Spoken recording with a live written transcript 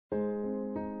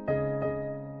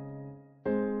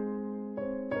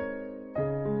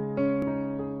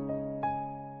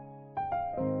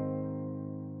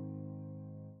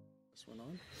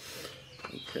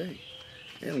Okay,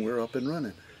 and we're up and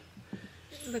running.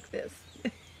 Look at this.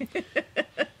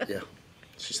 Yeah,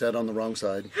 she sat on the wrong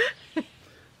side.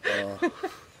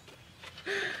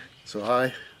 So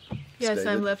hi. Yes, David.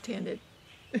 I'm left-handed.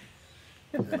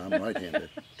 And I'm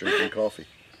right-handed, drinking coffee.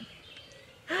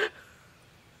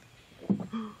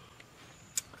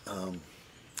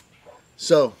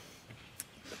 So,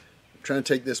 I'm trying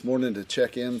to take this morning to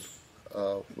check in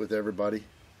with everybody.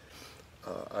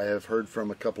 I have heard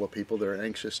from a couple of people that are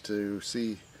anxious to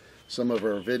see some of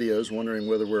our videos, wondering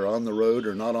whether we're on the road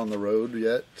or not on the road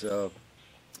yet. So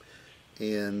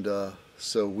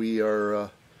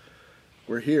we're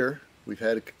here. We've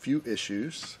had a few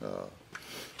issues,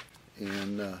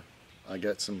 and I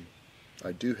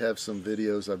do have some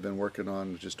videos I've been working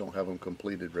on, just don't have them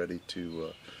completed, ready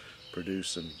to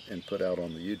produce and put out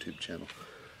on the YouTube channel.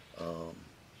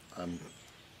 I'm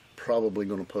probably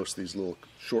going to post these little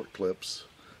short clips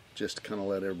just to kind of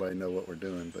let everybody know what we're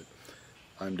doing. But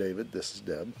I'm David, this is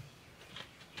Deb.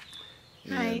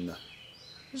 And Hi.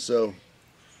 So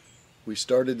we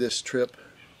started this trip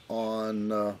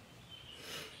on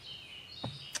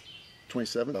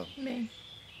 27th?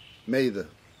 May the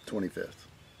 25th,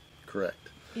 correct.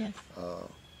 Yes.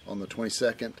 On the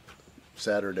 22nd,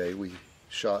 Saturday, we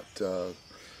shot the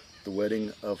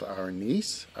wedding of our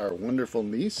niece, our wonderful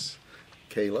niece,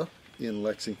 Kayla, in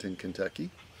Lexington,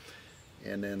 Kentucky.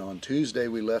 And then on Tuesday,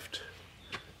 we left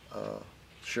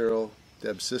Cheryl,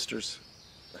 Deb's sister's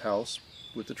house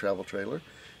with the travel trailer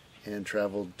and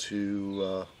traveled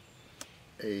to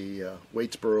a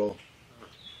Waitsboro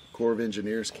Corps of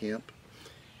Engineers camp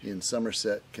in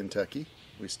Somerset, Kentucky.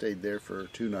 We stayed there for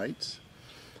 2 nights,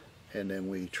 and then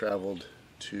we traveled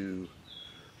to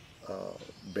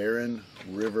Barren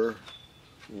River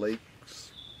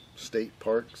Lakes State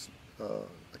Parks,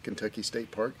 Kentucky State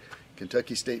Park.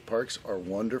 Kentucky State Parks are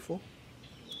wonderful.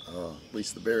 At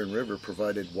least the Barren River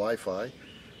provided Wi-Fi,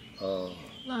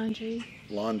 laundry,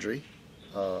 but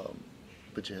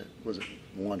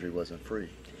laundry wasn't free.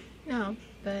 No,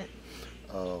 but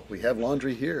we have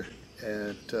laundry here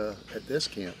at this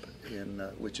camp,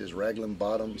 which is Raglan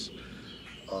Bottoms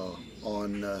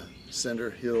on Center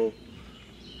Hill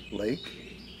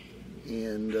Lake,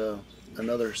 and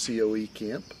another COE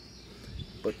camp.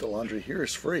 But the laundry here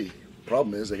is free.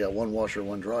 Problem is, they got one washer,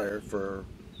 one dryer for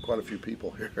quite a few people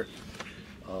here.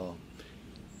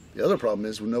 The other problem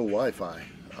is with no Wi-Fi,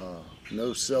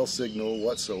 no cell signal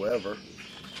whatsoever,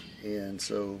 and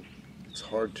so it's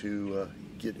hard to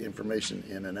get information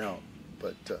in and out.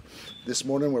 But this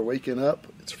morning we're waking up.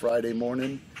 It's Friday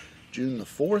morning, June the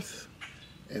 4th,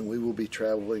 and we will be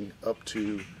traveling up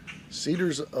to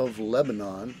Cedars of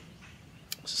Lebanon,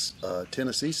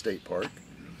 Tennessee State Park,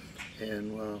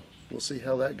 and we'll see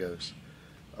how that goes.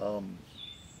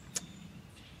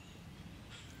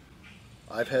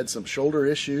 I've had some shoulder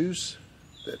issues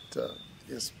that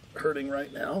is hurting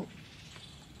right now,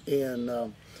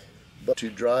 and but to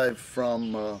drive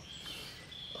from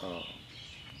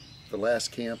the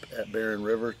last camp at Barren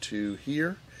River to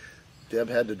here, Deb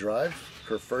had to drive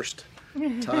her first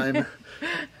time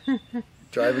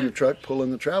driving the truck,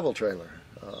 pulling the travel trailer.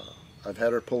 I've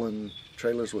had her pulling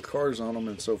trailers with cars on them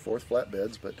and so forth,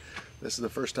 flatbeds, but this is the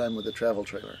first time with the travel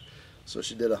trailer. So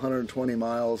she did 120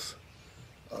 miles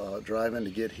driving to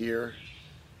get here,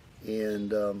 and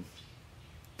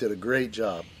did a great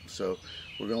job. So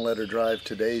we're going to let her drive.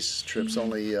 Today's trip's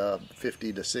only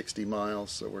 50 to 60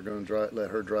 miles, so we're going to let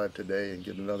her drive today and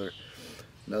get another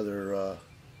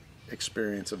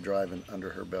experience of driving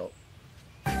under her belt.